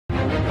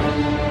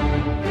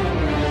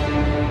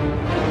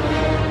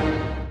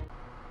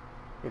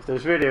If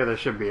there's video, there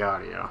should be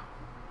audio.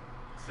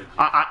 So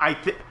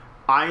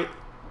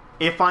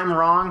If I'm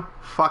wrong,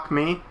 fuck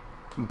me,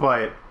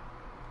 but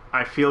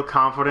I feel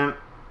confident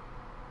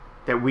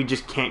that we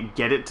just can't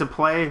get it to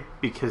play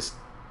because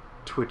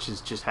Twitch is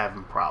just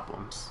having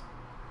problems.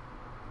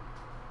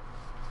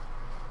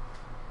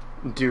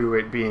 Due to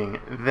it being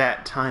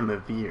that time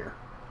of year.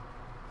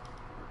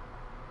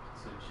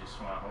 So you just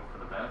want to hope for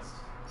the best?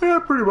 Yeah,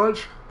 pretty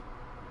much.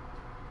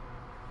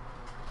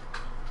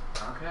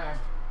 Okay.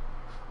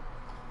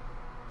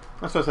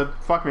 That's what I said.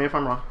 Fuck me if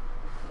I'm wrong.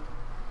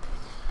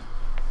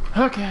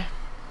 Okay.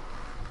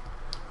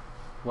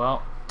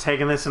 Well,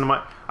 Taking this into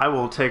my... I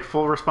will take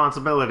full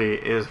responsibility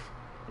if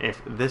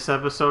this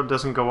episode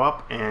doesn't go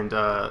up and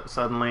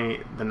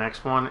suddenly the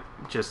next one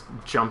just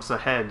jumps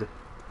ahead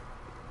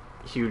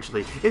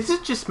hugely. Is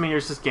it just me or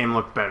does this game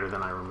look better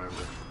than I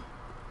remember?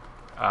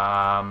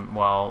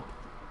 well,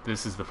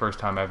 this is the first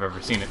time I've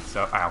ever seen it,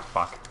 so... Ow,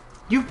 fuck.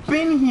 You've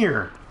been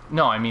here!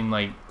 No, I mean,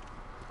 like...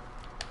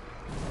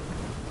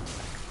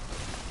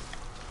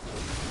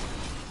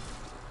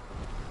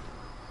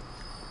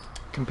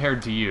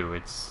 Compared to you,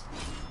 it's...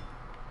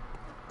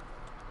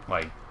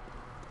 Like...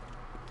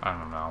 I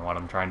don't know what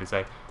I'm trying to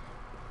say.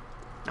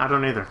 I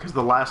don't either, because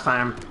the last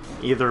time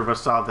either of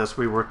us saw this,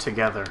 we were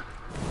together.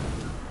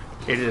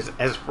 It is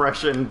as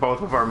fresh in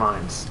both of our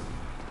minds.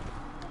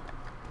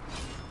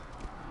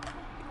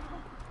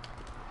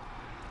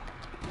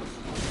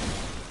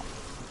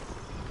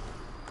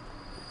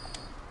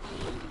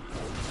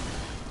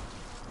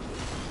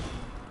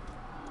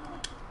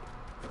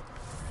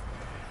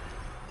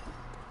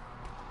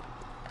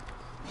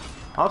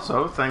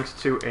 Also, thanks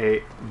to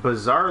a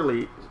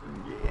bizarrely...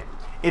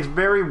 It's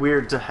very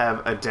weird to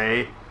have a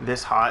day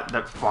this hot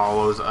that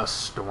follows a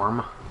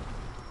storm.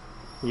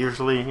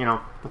 Usually, you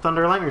know, the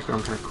thunder and lightning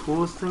storms are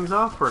coolest things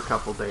off for a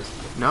couple days.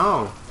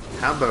 No.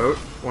 How about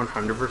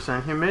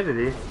 100%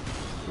 humidity?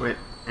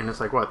 And it's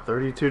like, what,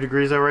 32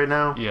 degrees out right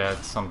now? Yeah,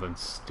 it's something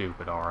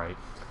stupid, alright.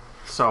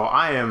 So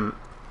I am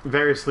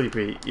very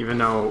sleepy, even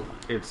though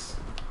it's...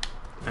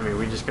 I mean,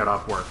 we just got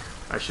off work.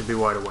 I should be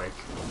wide awake.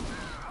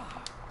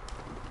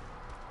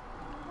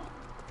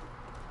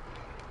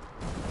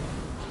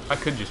 I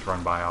could just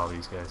run by all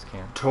these guys,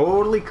 can't?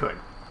 Totally could.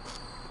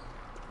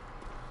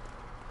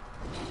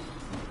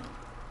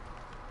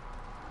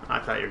 I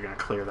thought you were going to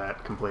clear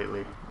that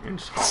completely and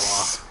just haul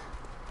off.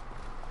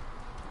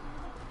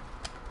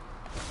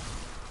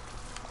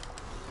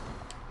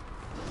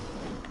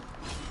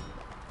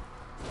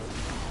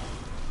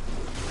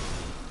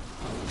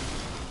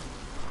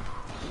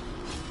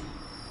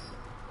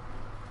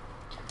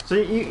 So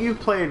you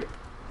played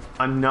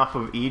enough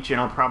of each, and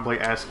I'll probably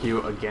ask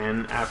you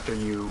again after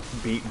you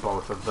beat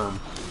both of them.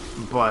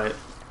 But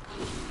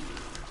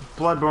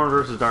Bloodborne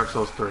versus Dark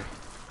Souls 3.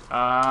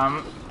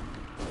 I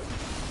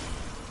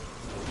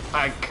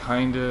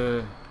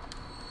kinda...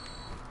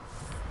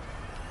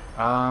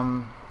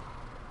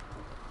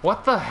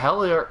 What the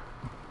hell are...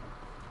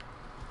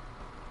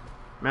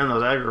 Man,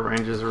 those aggro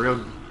ranges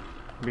are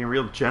being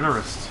real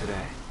generous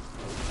today.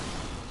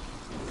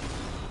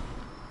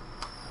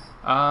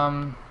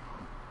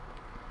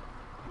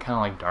 Kind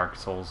of like Dark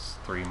Souls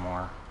 3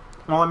 more.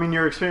 Well, I mean,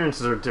 your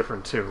experiences are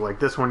different too. Like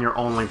this one, you're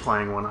only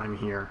playing when I'm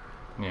here.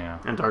 Yeah.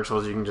 And Dark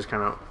Souls, you can just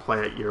kind of play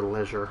at your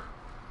leisure.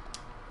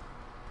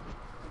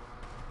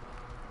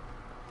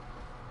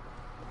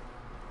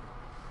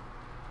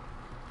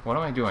 What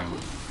am I doing?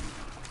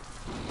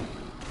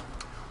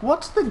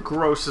 What's the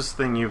grossest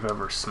thing you've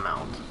ever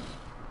smelled?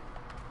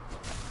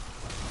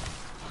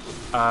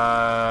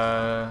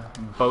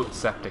 Boat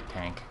septic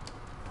tank.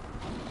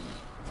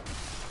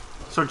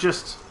 So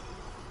just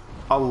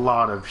a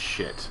lot of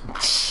shit.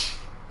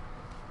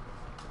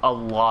 A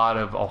lot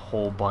of a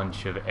whole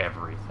bunch of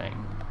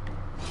everything.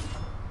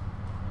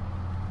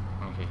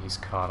 Okay, he's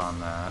caught on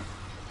that.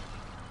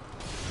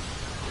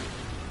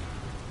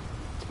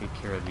 Take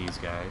care of these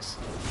guys.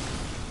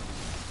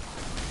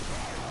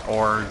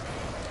 Or...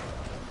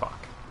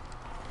 Fuck.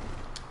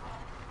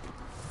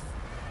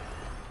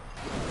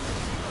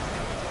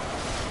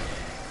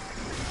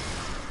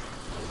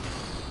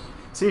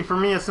 See, for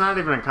me, it's not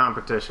even a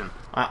competition.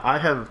 I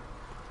have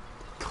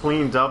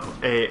cleaned up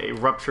a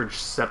ruptured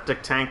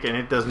septic tank, and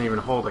it doesn't even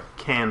hold a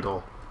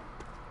candle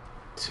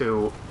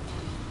to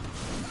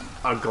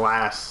a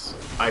glass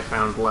I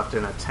found left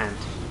in a tent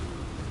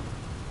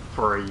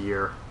for a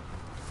year.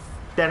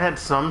 That had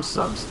some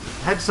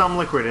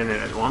liquid in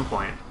it at one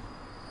point.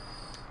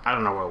 I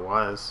don't know what it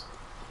was.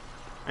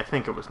 I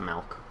think it was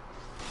milk.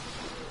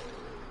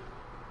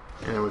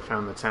 And then we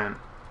found the tent,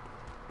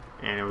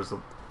 and it was the...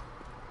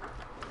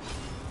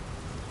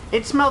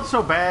 It smelled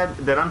so bad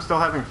that I'm still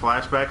having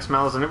flashback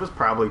smells, and it was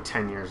probably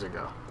 10 years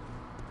ago.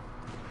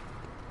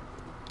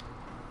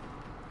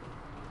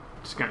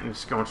 Just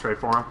going straight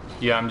for him?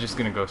 Yeah, I'm just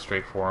gonna go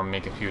straight for him,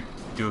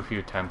 do a few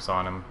attempts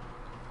on him.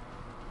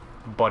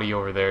 Buddy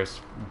over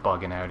there's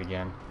bugging out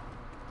again.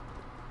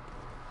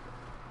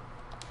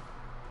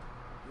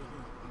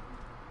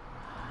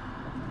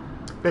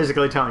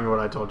 Basically telling you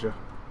what I told you.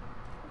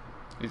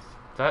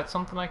 that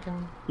something I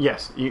can...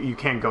 Yes, you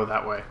can go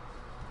that way.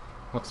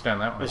 What's down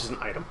that way? This is an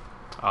item.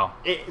 Oh.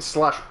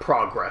 Slash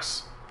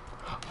progress.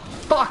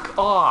 Fuck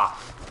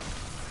off!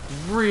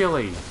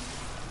 Really?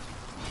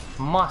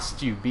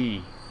 Must you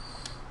be?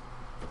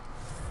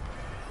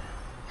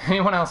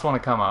 Anyone else want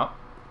to come up?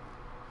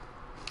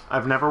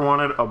 I've never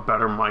wanted a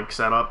better mic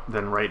setup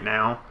than right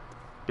now,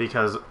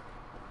 because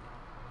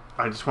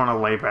I just want to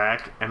lay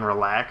back and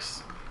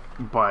relax,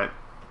 but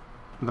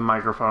the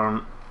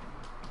microphone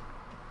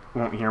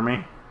won't hear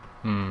me.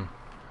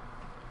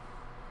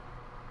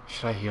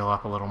 Should I heal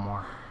up a little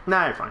more?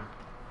 Nah, you're fine.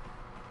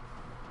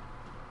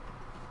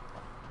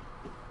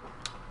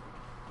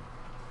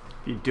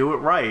 If you do it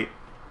right,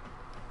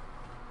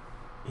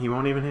 he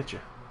won't even hit you.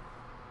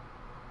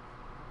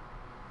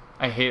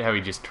 I hate how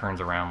he just turns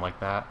around like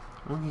that.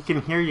 Well, he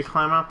can hear you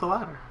climb up the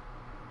ladder.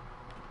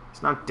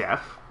 He's not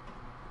deaf.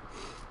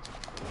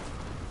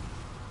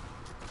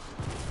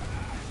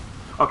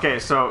 Okay,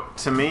 so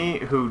to me,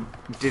 who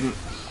didn't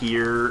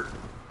hear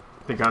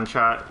the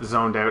gunshot,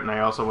 zoned out, and I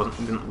also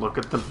didn't look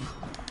at the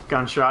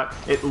gunshot,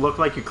 it looked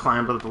like you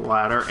climbed up the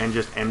ladder and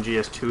just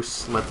MGS2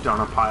 slipped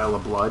on a pile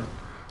of blood.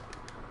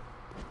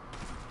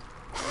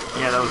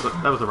 Yeah, that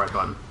was the right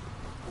button.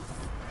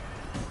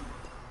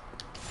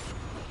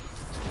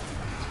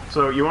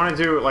 So you want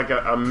to do like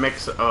a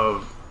mix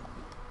of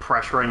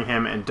pressuring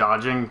him and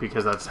dodging,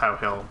 because that's how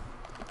he'll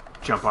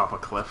jump off a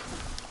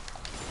cliff.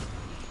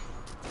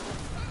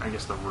 I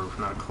guess the roof,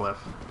 not a cliff.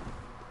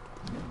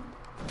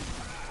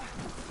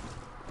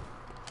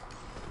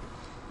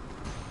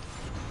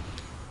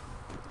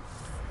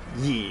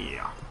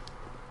 Yeah.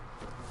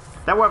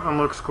 That weapon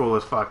looks cool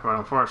as fuck, but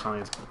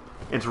unfortunately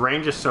its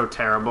range is so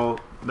terrible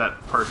that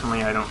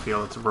personally I don't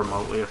feel it's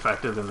remotely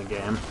effective in the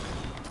game.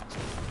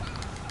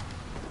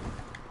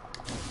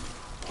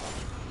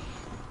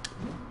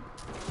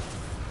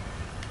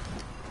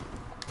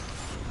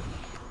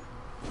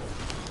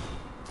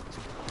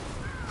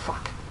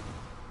 Fuck.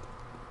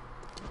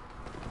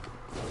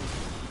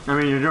 I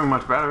mean, you're doing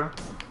much better.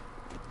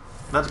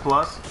 That's a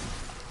plus.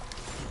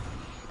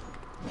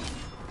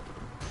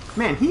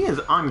 Man, he is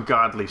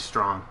ungodly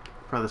strong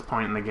for this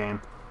point in the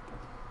game.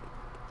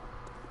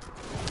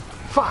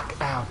 Fuck!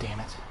 Ow, damn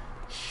it.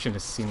 Should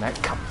have seen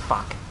that come.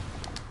 Fuck.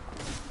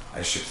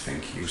 I should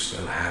think you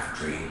still have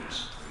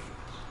dreams.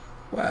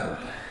 Well,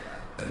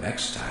 the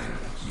next time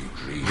you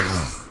dream,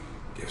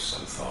 give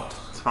some thought.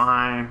 It's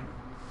fine.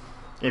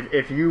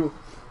 If you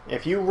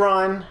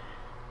run,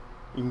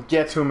 you can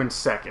get to him in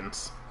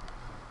seconds.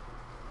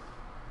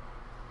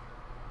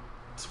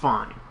 It's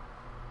fine.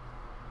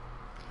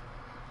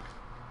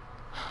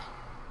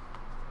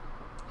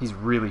 He's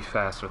really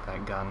fast with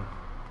that gun.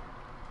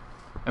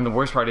 And the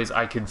worst part is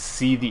I could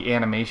see the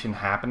animation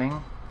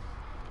happening,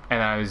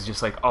 and I was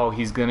just like, oh,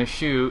 he's gonna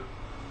shoot.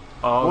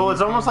 Oh, well,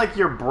 it's almost like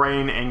your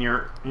brain and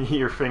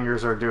your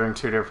fingers are doing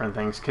two different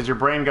things. Because your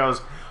brain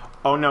goes,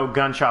 oh no,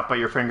 gunshot, but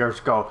your fingers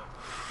go,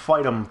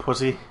 fight him,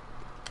 pussy.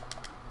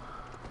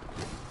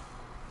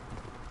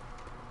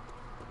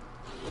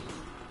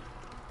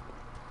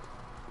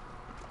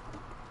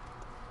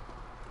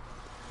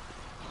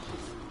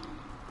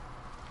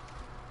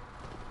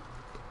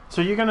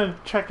 So you're gonna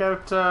check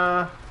out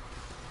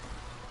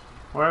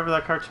whatever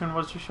that cartoon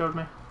was you showed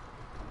me?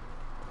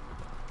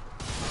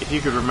 If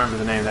you could remember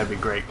the name, that'd be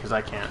great, because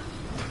I can't.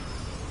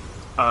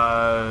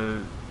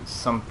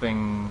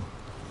 Something...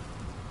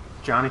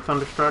 Johnny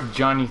Thunderstruck?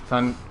 Johnny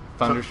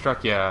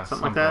Thunderstruck, yeah,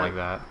 something like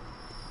that.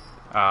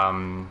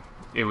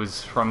 It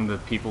was from the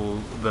people,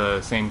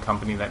 the same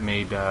company that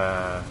made,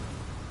 or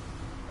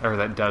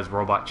that does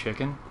Robot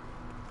Chicken.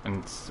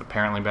 And it's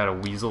apparently about a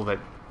weasel that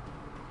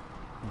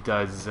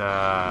does,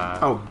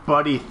 oh,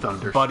 Buddy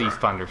Thunderstruck. Buddy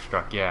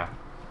Thunderstruck, yeah.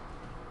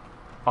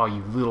 Oh,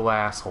 you little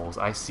assholes.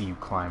 I see you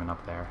climbing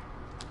up there.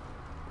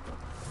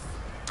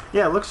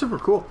 Yeah, it looks super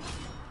cool.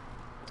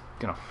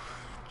 Gonna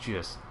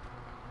just...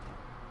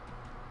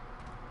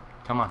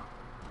 Come on.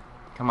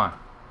 Come on.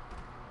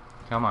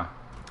 Come on.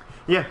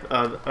 Yeah,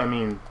 I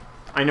mean,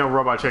 I know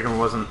Robot Chicken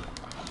wasn't...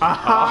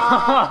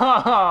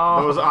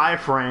 Those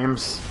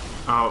iframes.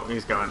 Oh,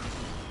 he's going.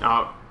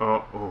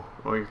 Oh,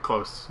 you're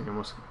close. You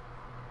almost...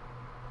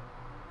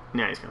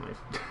 Yeah, he's gonna leave.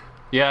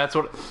 Yeah, that's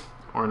what...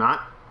 Or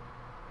not.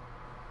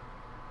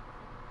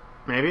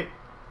 Maybe.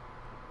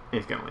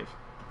 He's gonna leave.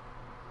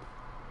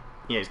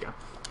 Yeah, he's gone.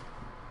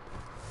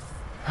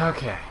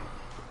 Okay.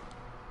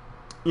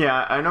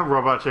 Yeah, I know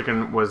Robot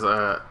Chicken was,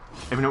 I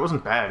mean, it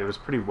wasn't bad. It was a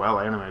pretty well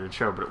animated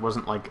show, but it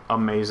wasn't, like,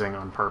 amazing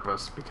on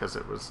purpose, because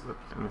it was,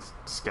 I mean, it's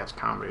sketch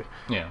comedy.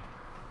 Yeah.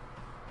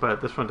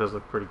 But this one does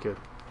look pretty good.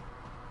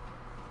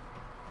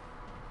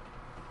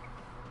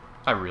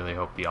 I really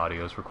hope the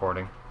audio's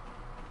recording.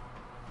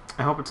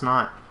 I hope it's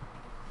not.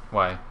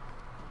 Why?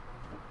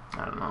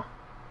 I don't know.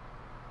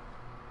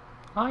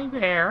 Hi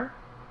there.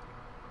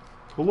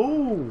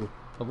 Hello!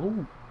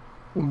 Hello.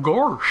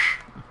 Gosh.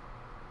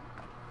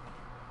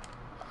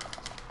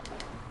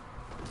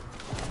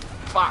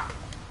 Fuck.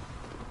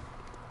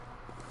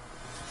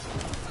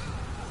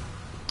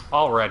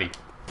 Already.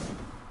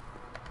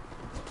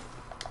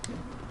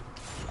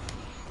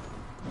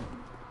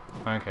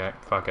 Okay,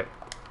 fuck it.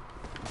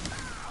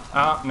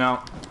 Oh, no.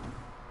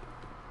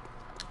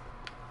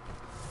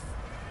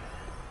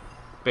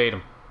 Bait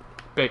him.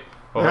 Bait.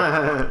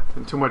 Oh.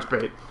 Too much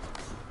bait.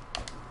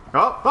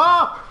 Oh!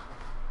 Oh!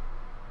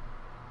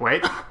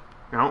 Wait.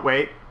 No,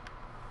 wait.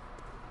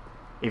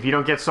 If you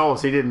don't get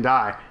souls, he didn't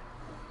die.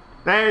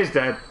 There, he's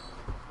dead.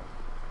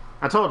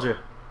 I told you.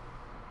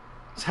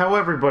 It's how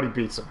everybody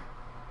beats him.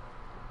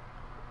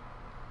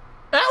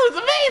 That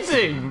was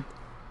amazing!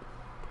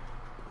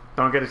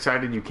 Don't get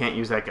excited, you can't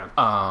use that gun.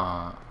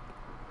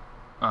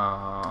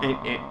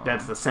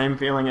 That's the same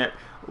feeling.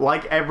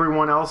 Like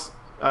everyone else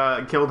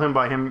killed him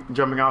by him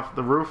jumping off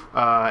the roof,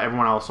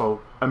 everyone also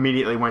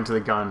immediately went to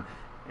the gun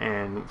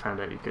and found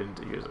out you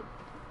couldn't use it.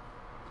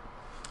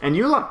 And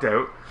you lucked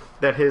out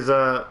that his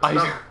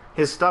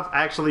stuff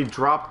actually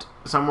dropped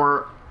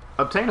somewhere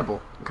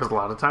obtainable, because a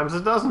lot of times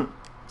it doesn't.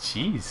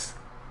 Jeez.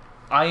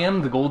 I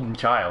am the golden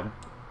child.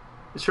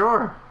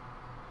 Sure.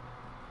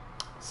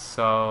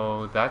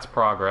 So that's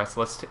progress.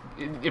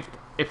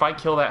 If I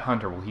kill that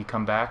hunter, will he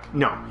come back?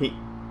 No, he.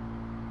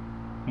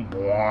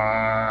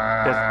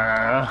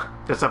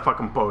 That's a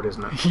fucking boat,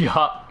 isn't it?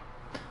 Yup.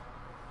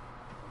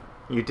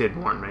 You did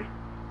warn me.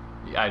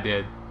 I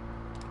did.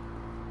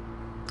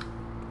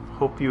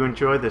 Hope you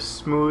enjoy the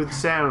smooth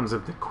sounds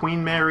of the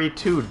Queen Mary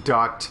 2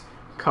 docked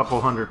a couple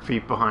 100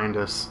 feet behind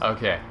us.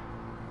 Okay.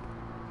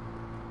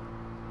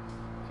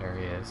 There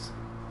he is.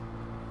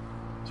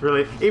 It's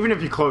really, even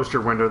if you closed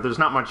your window, there's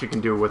not much you can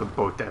do with a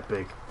boat that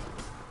big.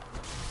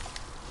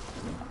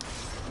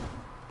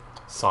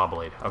 Saw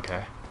blade.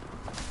 Okay.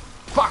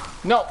 Fuck!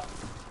 No!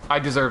 I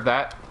deserve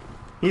that.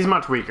 He's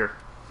much weaker.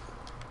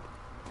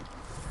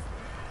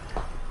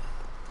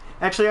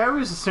 Actually, I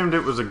always assumed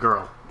it was a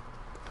girl.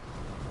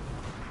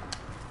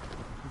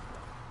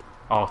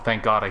 Oh,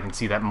 thank God I can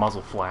see that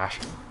muzzle flash.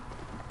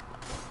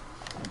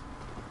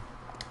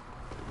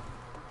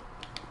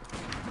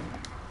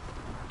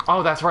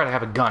 Oh, that's right, I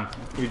have a gun.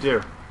 You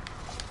do.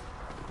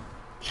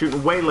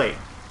 Shooting way late.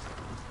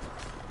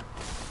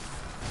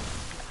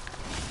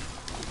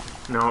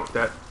 No,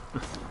 that...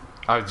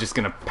 I was just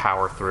gonna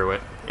power through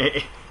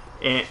it.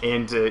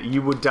 And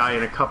you would die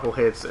in a couple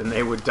hits, and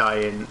they would die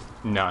in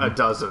None. a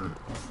dozen.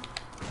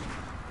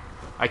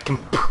 I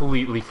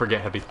completely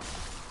forget how to...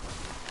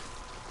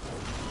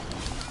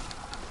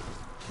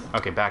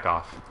 Okay, back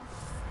off.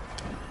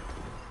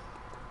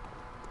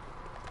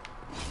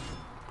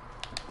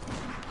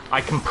 I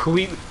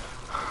completely...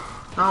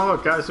 Oh,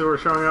 look, guys who are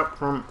showing up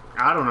from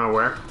I don't know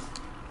where.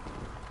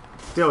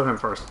 Deal with him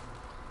first.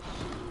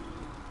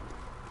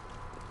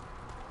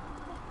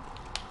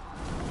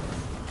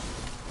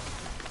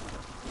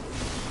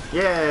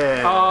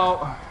 Yeah!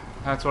 Oh,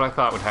 that's what I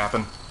thought would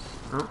happen.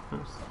 Oh,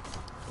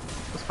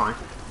 that's fine.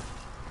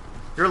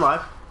 You're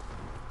alive.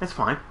 It's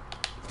fine.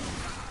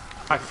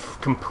 I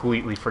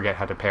completely forget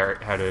how to parry,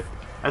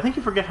 I think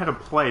you forget how to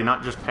play,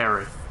 not just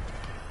parry.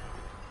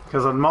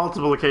 Because on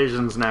multiple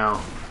occasions now,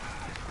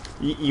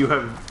 you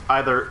have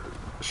either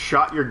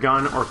shot your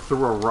gun or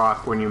threw a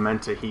rock when you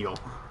meant to heal.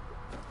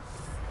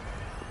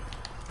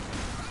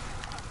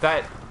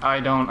 That I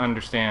don't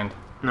understand.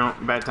 No,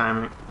 bad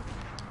timing.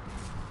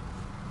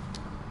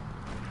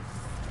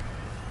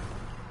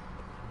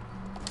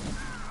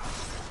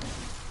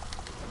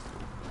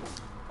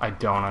 I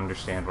don't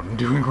understand what I'm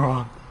doing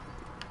wrong.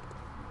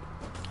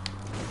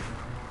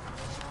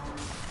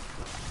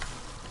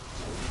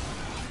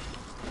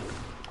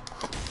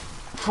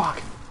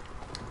 Fuck.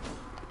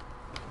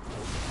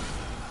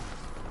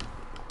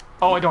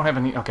 Oh, I don't have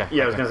any... Okay.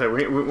 Yeah, I was okay. gonna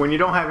say, when you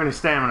don't have any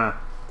stamina,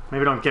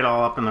 maybe don't get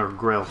all up in their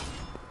grill.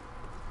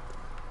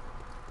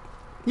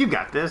 You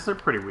got this, they're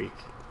pretty weak.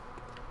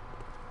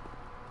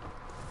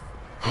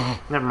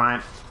 Never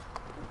mind.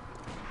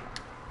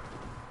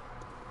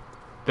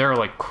 There are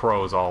like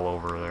crows all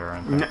over there.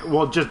 Aren't there?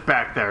 Well, just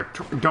back there.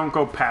 Don't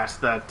go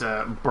past that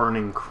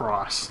burning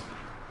cross.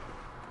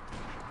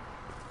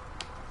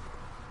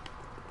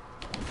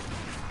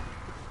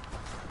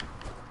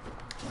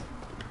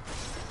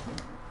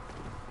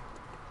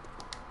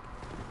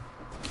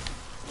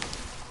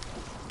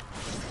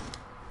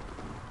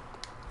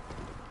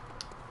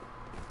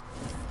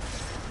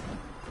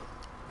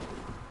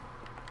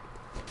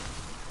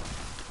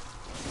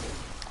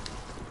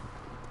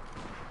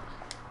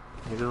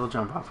 Maybe they'll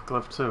jump off a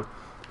cliff too.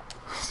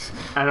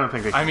 I don't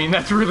think they can. I mean,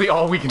 that's really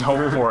all we can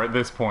hope for at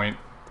this point.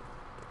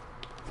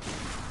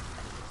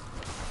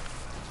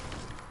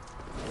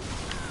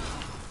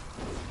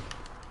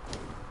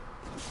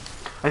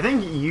 I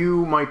think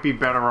you might be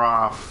better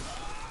off.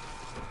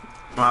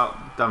 Well,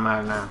 doesn't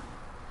matter now.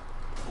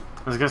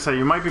 I was gonna say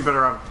you might be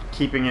better off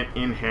keeping it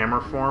in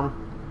hammer form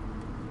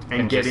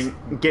and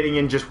getting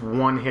in just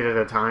one hit at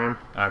a time.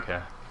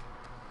 Okay.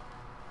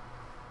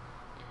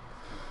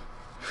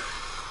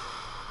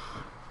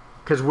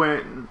 Because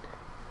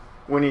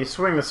when you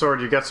swing the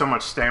sword, you get so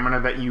much stamina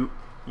that you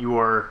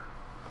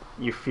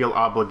feel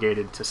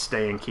obligated to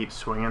stay and keep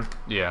swinging.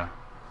 Yeah.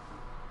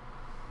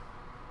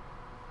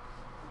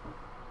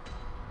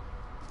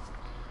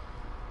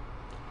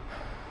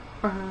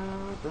 You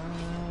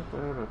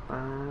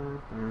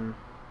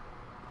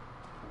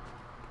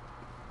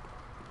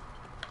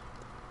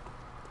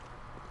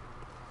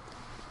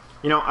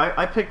know,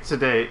 I picked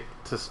today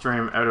to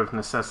stream out of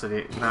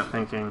necessity, not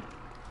thinking,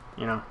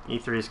 you know,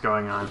 E3's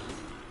going on.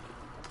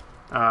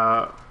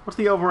 What's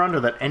the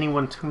over-under that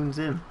anyone tunes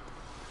in?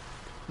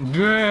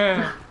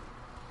 Yeah.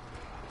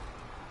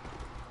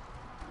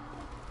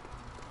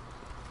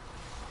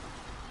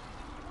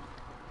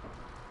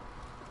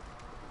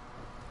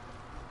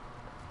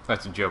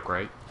 That's a joke,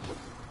 right?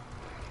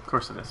 Of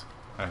course it is.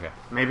 Okay.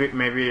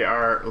 Maybe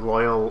our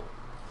loyal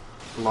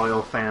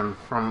fan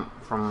from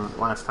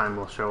last time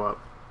will show up.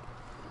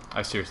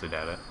 I seriously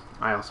doubt it.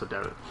 I also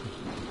doubt it.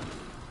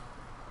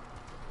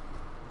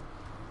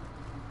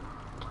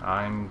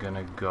 I'm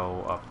gonna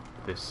go up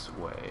this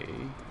way.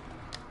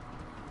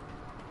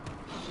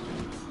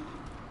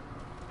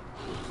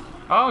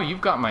 Oh,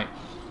 you've got my...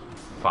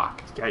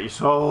 Fuck. Got your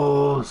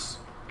souls.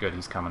 Good,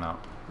 he's coming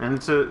up. And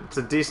it's a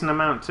decent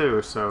amount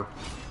too, so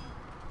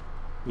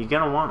you're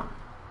gonna want them.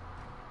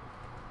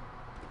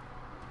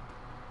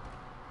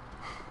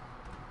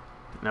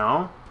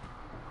 No?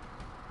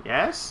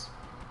 Yes?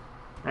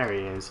 There he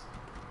is.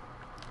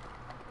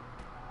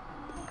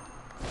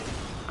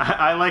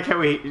 I like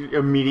how he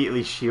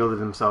immediately shielded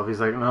himself. He's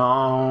like,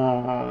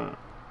 no,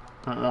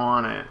 I don't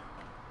want it.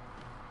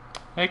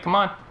 Hey, come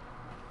on.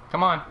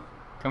 Come on.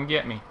 Come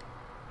get me.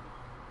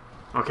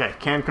 Okay,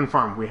 can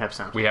confirm we have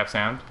sound. We have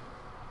sound?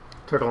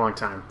 Took a long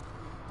time.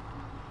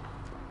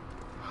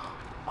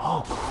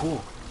 Oh,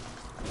 cool.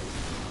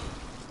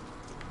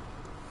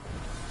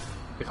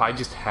 If I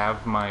just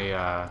have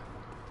my,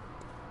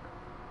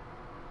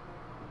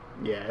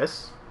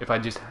 Yes. If I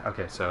just...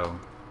 Okay, so...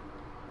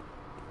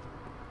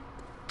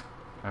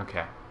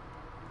 Okay.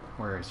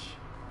 Where is she?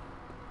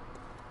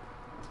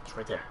 It's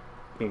right there.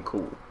 Being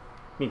cool.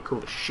 Being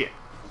cool as shit.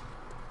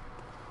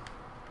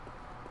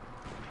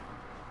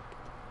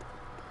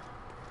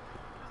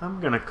 I'm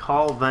gonna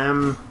call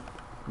them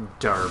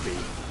Darby.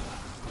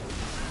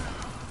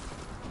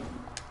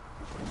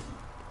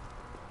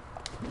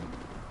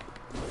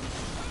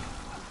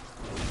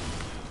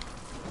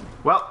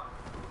 Well,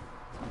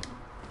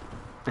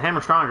 the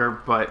hammer's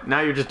stronger, but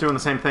now you're just doing the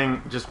same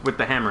thing, just with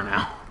the hammer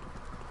now.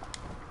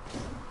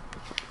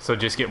 So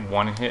just get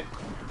one hit?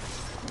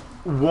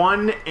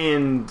 One,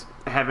 and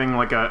having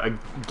like a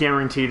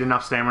guaranteed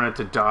enough stamina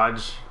to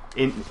dodge,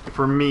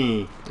 for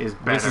me, is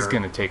better. This is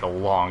gonna take a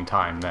long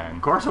time then.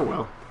 Of course it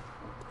will.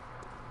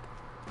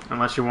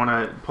 Unless you want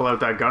to pull out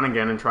that gun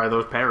again and try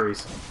those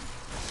parries.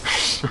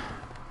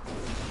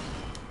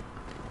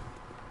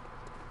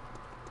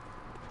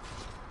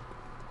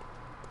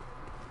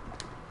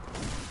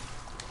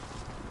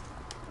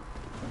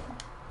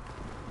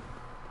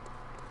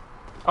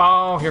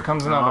 Oh, here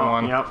comes another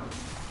one. Yep.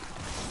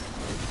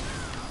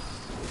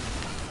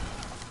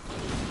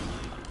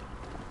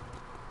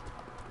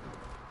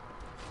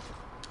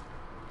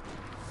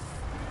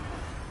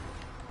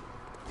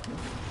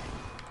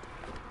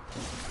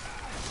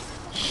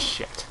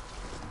 Shit.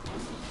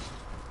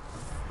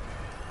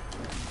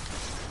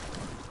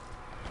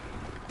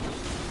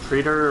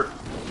 Treat her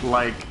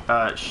like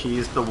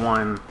she's the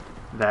one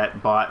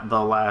that bought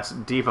the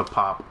last Diva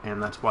Pop,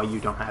 and that's why you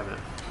don't have it.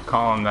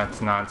 Colin,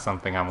 that's not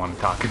something I want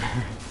to talk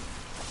about.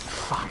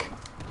 Fuck.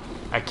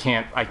 I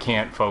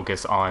can't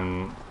focus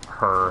on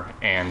her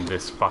and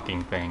this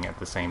fucking thing at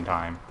the same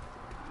time.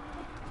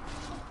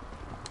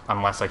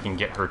 Unless I can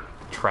get her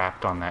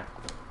trapped on that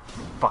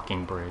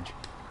fucking bridge.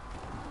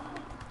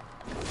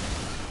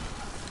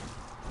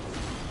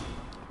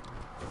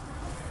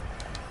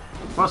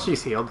 Well,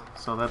 she's healed,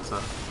 so that's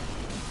a...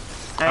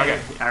 Hey, Okay.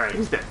 Alright,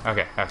 he's dead.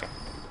 Okay, okay.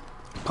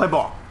 Play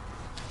ball.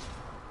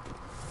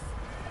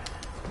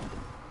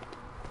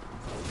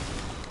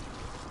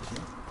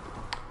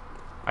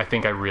 I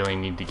think I really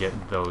need to get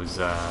those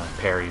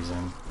parries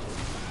in.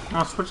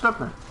 Oh, switch it up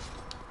then.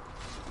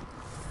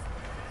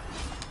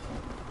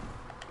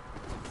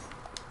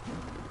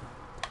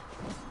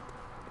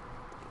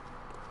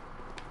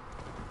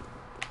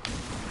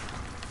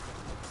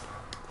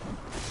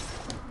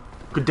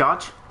 Good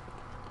dodge.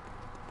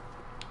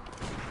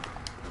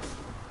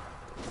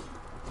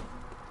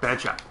 Bad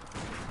shot.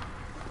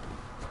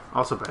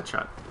 Also bad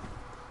shot.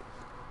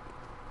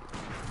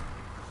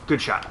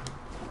 Good shot.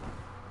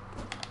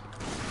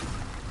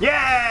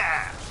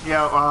 Yeah!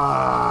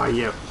 Yo,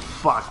 you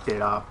fucked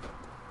it up.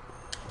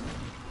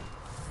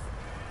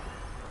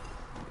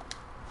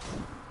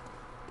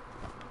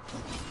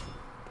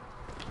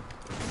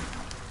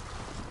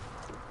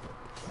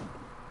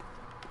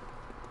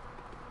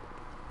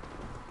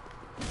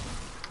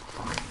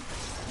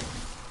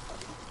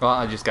 Well,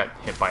 I just got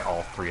hit by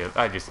all three of...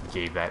 I just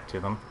gave that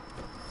to them.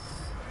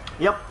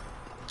 Yep.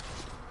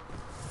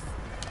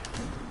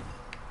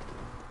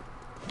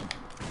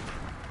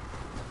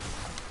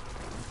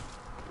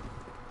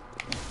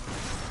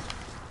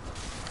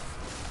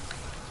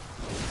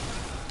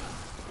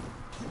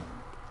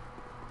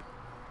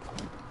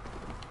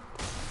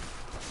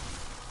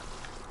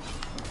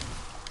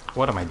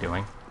 What am I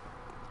doing?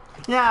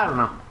 Yeah, I don't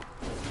know.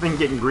 been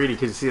getting greedy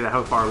because you see the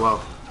health bar low.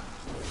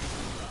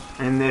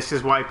 And this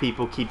is why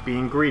people keep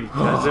being greedy,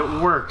 because it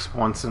works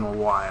once in a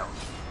while.